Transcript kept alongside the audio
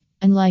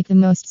Unlike the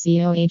most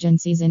SEO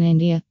agencies in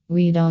India,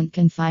 we don't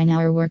confine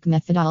our work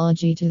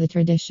methodology to the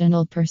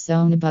traditional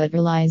persona but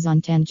relies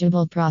on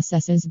tangible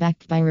processes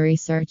backed by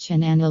research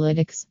and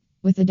analytics.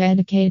 With a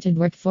dedicated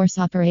workforce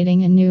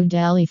operating in New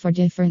Delhi for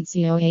different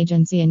SEO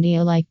Agency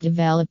India like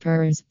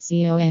developers,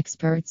 SEO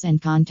experts,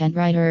 and content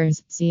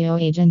writers, SEO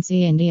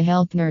Agency India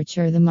help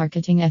nurture the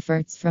marketing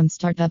efforts from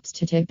startups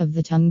to tip of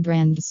the tongue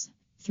brands.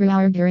 Through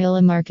our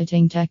guerrilla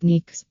marketing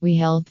techniques, we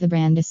help the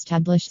brand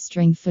establish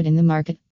strong foot in the market.